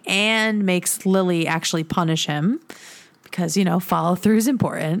something and makes Lily actually punish him because, follow through is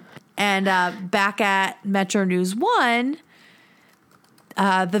important. And back at Metro News 1,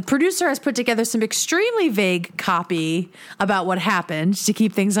 the producer has put together some extremely vague copy about what happened to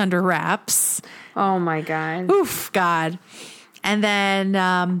keep things under wraps. Oh, my God. Oof, God. And then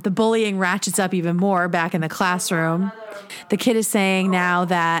the bullying ratchets up even more back in the classroom. The kid is saying now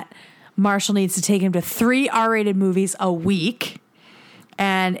that Marshall needs to take him to 3 R-rated movies a week.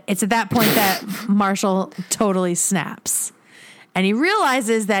 And it's at that point that Marshall totally snaps. And he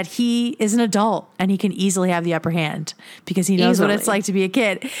realizes that he is an adult and he can easily have the upper hand because he knows what it's like to be a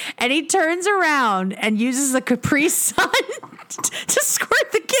kid. And he turns around and uses a Capri Sun to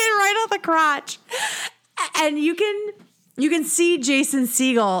squirt the kid right off the crotch. And you can see Jason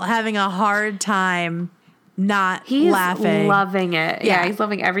Segel having a hard time not laughing. He's loving it. Yeah, he's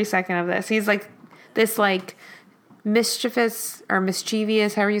loving every second of this. He's like this mischievous or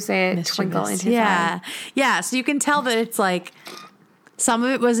mischievous, however you say it, twinkle in his eye. Yeah, so you can tell that it's like some of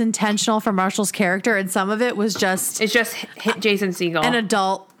it was intentional for Marshall's character and some of it was just... It's just Jason Segel. An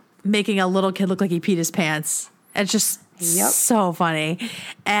adult making a little kid look like he peed his pants. It's just so funny.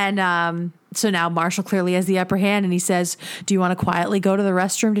 And so now Marshall clearly has the upper hand and he says, do you want to quietly go to the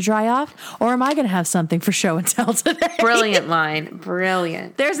restroom to dry off? Or am I going to have something for show and tell today? Brilliant line.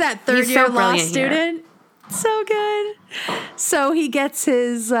 Brilliant. There's that third-year law student. So good. So he gets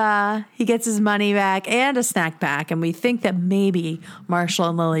his money back and a snack back, and we think that maybe Marshall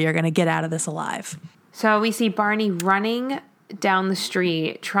and Lily are going to get out of this alive. So we see Barney running down the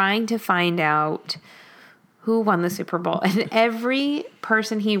street trying to find out who won the Super Bowl, and every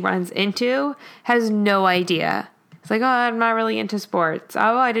person he runs into has no idea. It's like, oh, I'm not really into sports.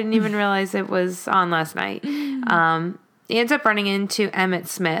 Oh, I didn't even realize it was on last night. He ends up running into Emmitt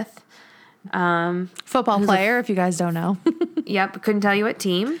Smith. Football player, if you guys don't know. Yep, couldn't tell you what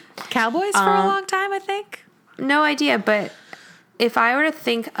team. Cowboys for a long time, I think. No idea, but if I were to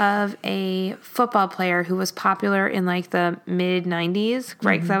think of a football player who was popular in like the mid 90s,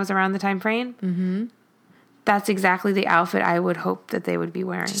 right? Because that was around the time frame. Mm-hmm. That's exactly the outfit I would hope that they would be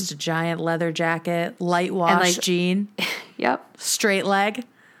wearing. Just a giant leather jacket, light wash jean. Yep. Straight leg.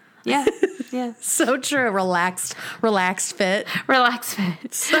 Yeah. Yeah. So true. Relaxed fit. Relaxed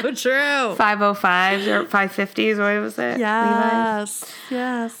fit. So true. 505s or 550s. What was it? Yes. Levi's?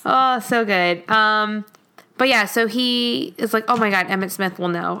 Yes. Oh, so good. But yeah, so he is like, oh my God, Emmitt Smith will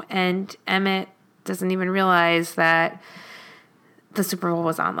know. And Emmitt doesn't even realize that the Super Bowl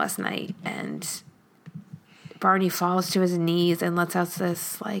was on last night. And Barney falls to his knees and lets out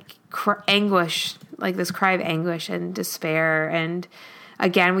this like anguish, like this cry of anguish and despair. And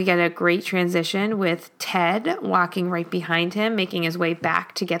again, we get a great transition with Ted walking right behind him, making his way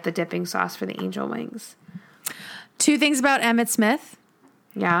back to get the dipping sauce for the angel wings. 2 things about Emmitt Smith.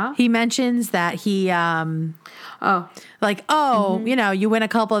 Yeah. He mentions that he, you win a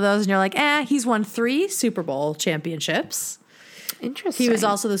couple of those and you're like, he's won 3 Super Bowl championships. Interesting. He was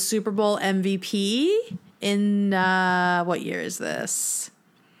also the Super Bowl MVP in, what year is this?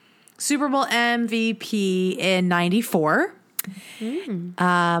 Super Bowl MVP in 94. Yes,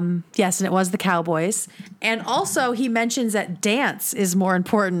 and it was the Cowboys. And also he mentions that dance is more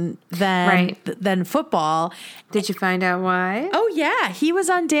important than football. Did you find out why? Oh yeah, he was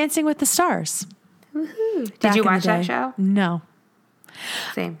on Dancing with the Stars. Woohoo. Did you watch that show? No.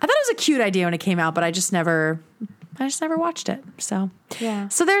 Same. I thought it was a cute idea when it came out, but I just never watched it. So yeah.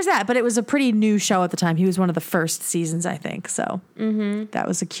 So there's that, but it was a pretty new show at the time. He was one of the first seasons, I think. So that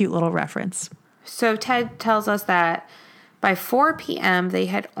was a cute little reference. So Ted tells us that by 4 p.m., they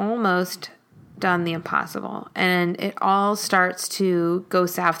had almost done the impossible, and it all starts to go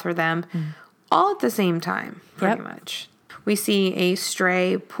south for them all at the same time, pretty much. we see a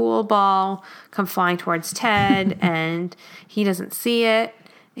stray pool ball come flying towards Ted, and he doesn't see it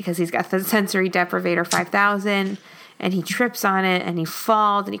because he's got the sensory deprivator 5000, and he trips on it, and he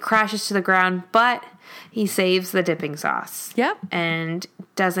falls, and he crashes to the ground, but he saves the dipping sauce. Yep. And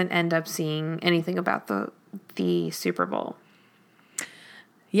doesn't end up seeing anything about the Super Bowl.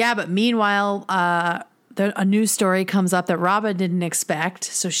 Yeah, but meanwhile, a news story comes up that Robin didn't expect.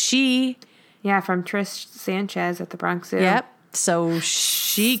 So she... Yeah, from Trish Sanchez at the Bronx Zoo. Yep. So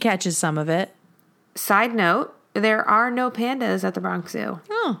she catches some of it. Side note, there are no pandas at the Bronx Zoo.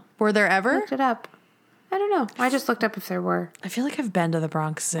 Oh, were there ever? Looked it up. I don't know. I just looked up if there were. I feel like I've been to the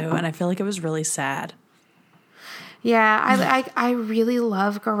Bronx Zoo, and I feel like it was really sad. Yeah, I really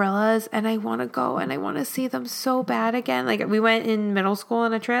love gorillas, and I want to go, and I want to see them so bad again. Like, we went in middle school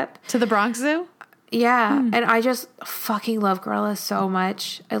on a trip. To the Bronx Zoo? Yeah, and I just fucking love gorillas so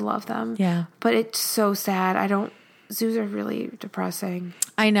much. I love them. Yeah. But it's so sad. Zoos are really depressing.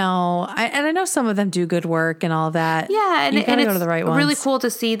 I know. I know some of them do good work and all that. Yeah, and you gotta it's go to the right ones. really cool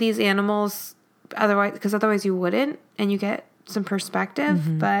to see these animals otherwise you wouldn't, and you get some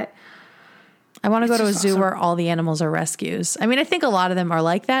perspective, but... I want to go to a zoo awesome. where all the animals are rescues. I mean, I think a lot of them are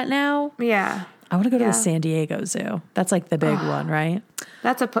like that now. Yeah. I want to go to the San Diego Zoo. That's like the big one, right?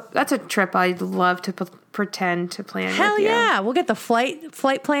 That's a trip I'd love to pretend to plan. Hell with you. yeah. We'll get the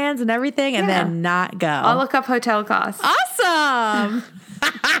flight plans and everything and then not go. I'll look up hotel costs. Awesome.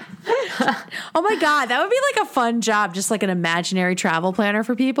 Oh my God. That would be like a fun job. Just like an imaginary travel planner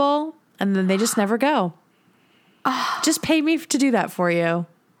for people. And then they just never go. Just pay me to do that for you.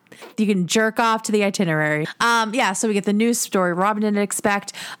 You can jerk off to the itinerary. So we get the news story Robin didn't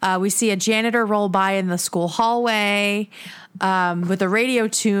expect. We see a janitor roll by in the school hallway with a radio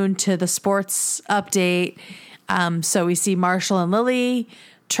tuned to the sports update. So we see Marshall and Lily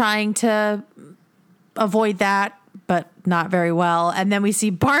trying to avoid that, but not very well. And then we see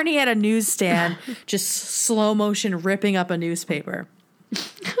Barney at a newsstand just slow motion ripping up a newspaper.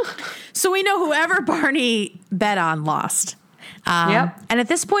 So we know whoever Barney bet on lost. And at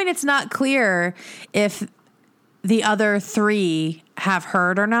this point, it's not clear if the other three have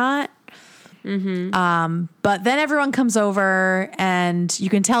heard or not. But then everyone comes over, and you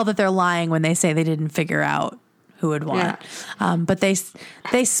can tell that they're lying when they say they didn't figure out who had won. Yeah. But they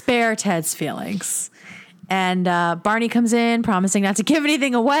spare Ted's feelings. And Barney comes in, promising not to give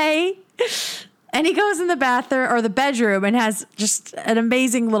anything away. And he goes in the bathroom or the bedroom and has just an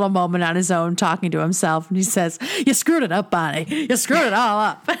amazing little moment on his own talking to himself. And he says, "You screwed it up, Bonnie. You screwed it all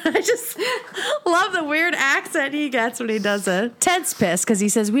up." I just love the weird accent he gets when he does it. Ted's pissed because he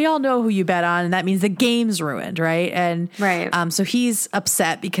says, "We all know who you bet on." And that means the game's ruined, right? And so he's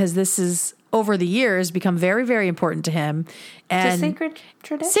upset because this is over the years become very, very important to him. And it's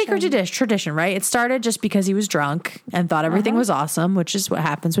a sacred tradition, right? It started just because he was drunk and thought everything was awesome, which is what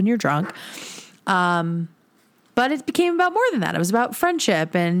happens when you're drunk. But it became about more than that. It was about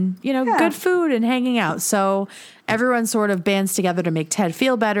friendship and, good food and hanging out. So everyone sort of bands together to make Ted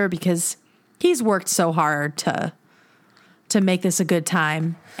feel better because he's worked so hard to make this a good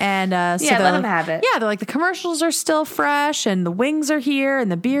time. And let him have it. Yeah, they're like, the commercials are still fresh and the wings are here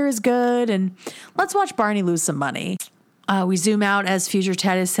and the beer is good. And let's watch Barney lose some money. We zoom out as future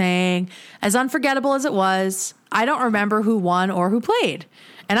Ted is saying, "As unforgettable as it was, I don't remember who won or who played.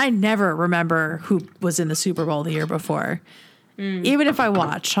 And I never remember who was in the Super Bowl the year before. Even if I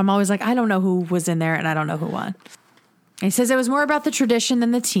watch, I'm always like, I don't know who was in there and I don't know who won." And he says it was more about the tradition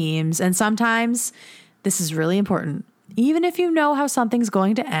than the teams. And sometimes, this is really important, even if you know how something's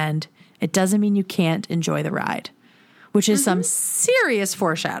going to end, it doesn't mean you can't enjoy the ride, which is some serious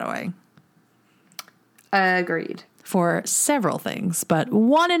foreshadowing. Agreed. For several things, but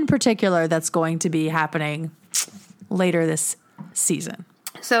one in particular that's going to be happening later this season.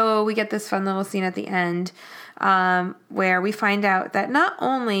 So we get this fun little scene at the end where we find out that not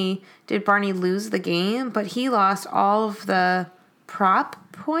only did Barney lose the game, but he lost all of the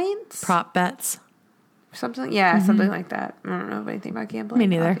prop points. Prop bets. Something like that. I don't know anything about gambling. Me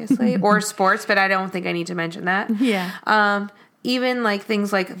neither. Obviously. Or sports, but I don't think I need to mention that. Yeah. Even like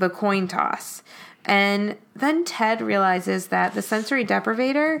things like the coin toss. And then Ted realizes that the sensory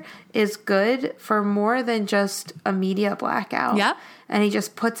deprivator is good for more than just a media blackout. Yeah. And he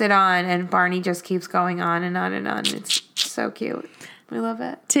just puts it on, and Barney just keeps going on and on and on. It's so cute. We love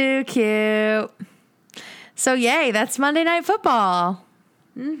it. Too cute. So, yay, that's Monday Night Football.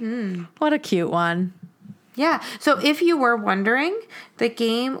 What a cute one. Yeah. So if you were wondering, the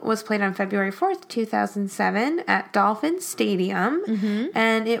game was played on February 4th, 2007 at Dolphin Stadium.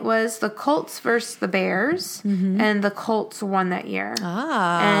 And it was the Colts versus the Bears. And the Colts won that year.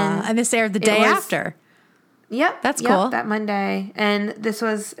 And this aired the day after. Yep. That's cool. That Monday. And this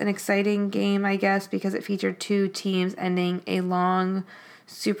was an exciting game, I guess, because it featured two teams ending a long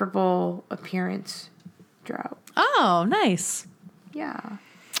Super Bowl appearance drought. Oh, nice. Yeah.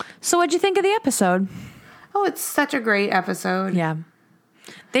 So what'd you think of the episode? Oh, it's such a great episode. Yeah.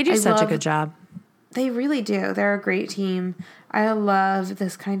 They do such a good job. They really do. They're a great team. I love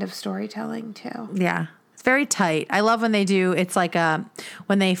this kind of storytelling too. Yeah. It's very tight. I love when they do, it's like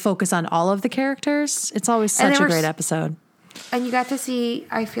when they focus on all of the characters. It's always such a great episode. And you got to see,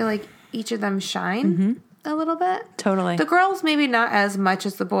 I feel like, each of them shine a little bit. Totally. The girls maybe not as much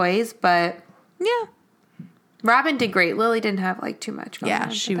as the boys, but yeah. Robin did great. Lily didn't have like too much going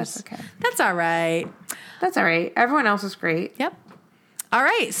on. She was. That's okay. That's all right. That's all right. Everyone else was great. Yep. All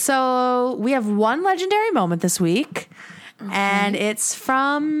right. So we have one legendary moment this week, and it's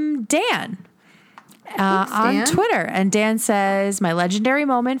from Dan. Thanks, on Dan. Twitter. And Dan says, my legendary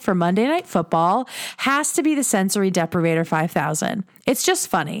moment for Monday Night Football has to be the Sensory Deprivator 5000. It's just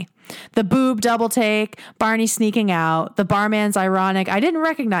funny. The boob double take, Barney sneaking out, the barman's ironic, I didn't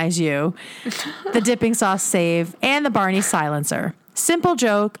recognize you, the dipping sauce save, and the Barney silencer. Simple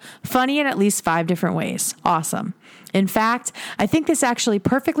joke, funny in at least 5 different ways. Awesome. In fact, I think this actually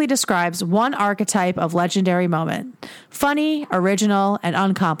perfectly describes one archetype of legendary moment. Funny, original, and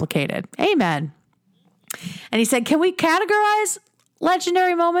uncomplicated. Amen. And he said, can we categorize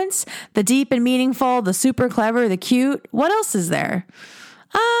legendary moments? The deep and meaningful, the super clever, the cute. What else is there?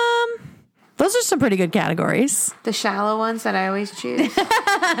 Those are some pretty good categories. The shallow ones that I always choose.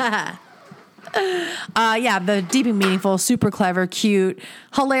 Yeah, the deep and meaningful, super clever, cute,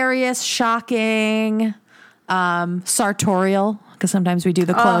 hilarious, shocking, sartorial, because sometimes we do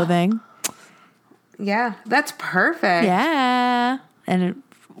the clothing. Yeah, that's perfect. Yeah. And it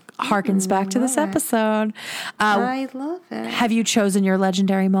harkens back to this episode. I love it. Have you chosen your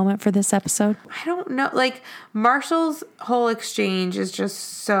legendary moment for this episode? I don't know. Like, Marshall's whole exchange is just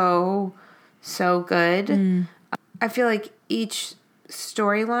so good. I feel like each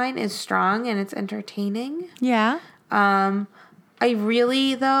storyline is strong and it's entertaining. Yeah. I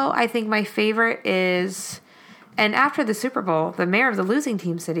think my favorite is, and after the Super Bowl, the mayor of the losing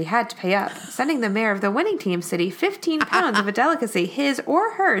team city had to pay up, sending the mayor of the winning team city 15 pounds of a delicacy his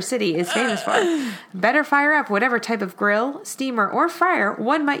or her city is famous for. Better fire up whatever type of grill, steamer, or fryer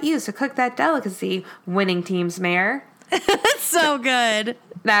one might use to cook that delicacy, winning team's mayor. That's so good.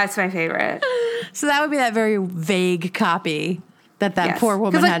 That's my favorite. So that would be that very vague copy that Yes. poor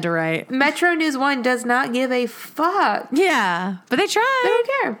woman had to write. Metro News 1 does not give a fuck. Yeah, but they tried. They don't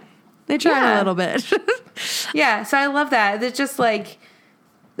care. They tried Yeah. a little bit. Yeah, so I love that. It's just like,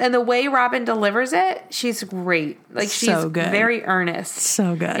 and the way Robin delivers it, she's great. Like, she's So good. very earnest.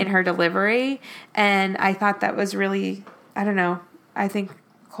 So good. In her delivery. And I thought that was really, I don't know, I think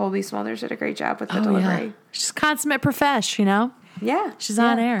Colby Smulders did a great job with the delivery. Yeah. She's consummate profesh, you know? Yeah. She's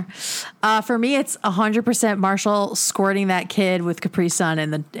on air. For me, it's 100% Marshall squirting that kid with Capri Sun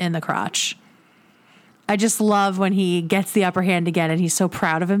in the crotch. I just love when he gets the upper hand again and he's so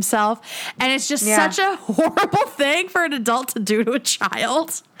proud of himself. And it's just such a horrible thing for an adult to do to a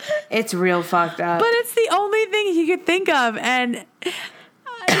child. It's real fucked up. But it's the only thing he could think of. And,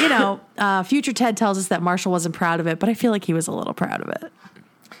 you know, Future Ted tells us that Marshall wasn't proud of it, but I feel like he was a little proud of it.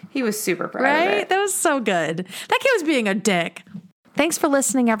 He was super proud of Right? it. That was so good. That kid was being a dick. Thanks for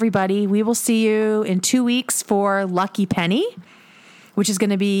listening, everybody. We will see you in 2 weeks for Lucky Penny, which is going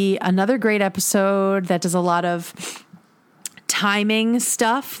to be another great episode that does a lot of timing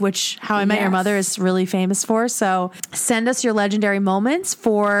stuff, which How I Met Your Mother is really famous for. So send us your legendary moments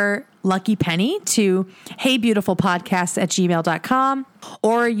for Lucky Penny to heybeautifulpodcast@gmail.com,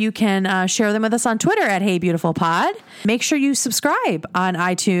 or you can share them with us on Twitter at heybeautifulpod. Make sure you subscribe on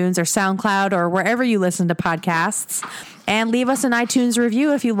iTunes or SoundCloud or wherever you listen to podcasts, and leave us an iTunes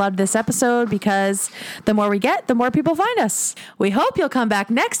review if you loved this episode, because the more we get, the more people find us. We hope you'll come back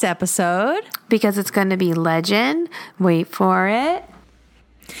next episode, Because it's going to be legend. Wait for it.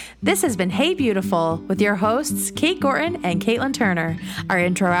 This has been Hey Beautiful with your hosts, Kate Gorton and Caitlin Turner. Our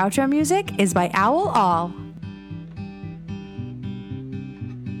intro-outro music is by Owl All.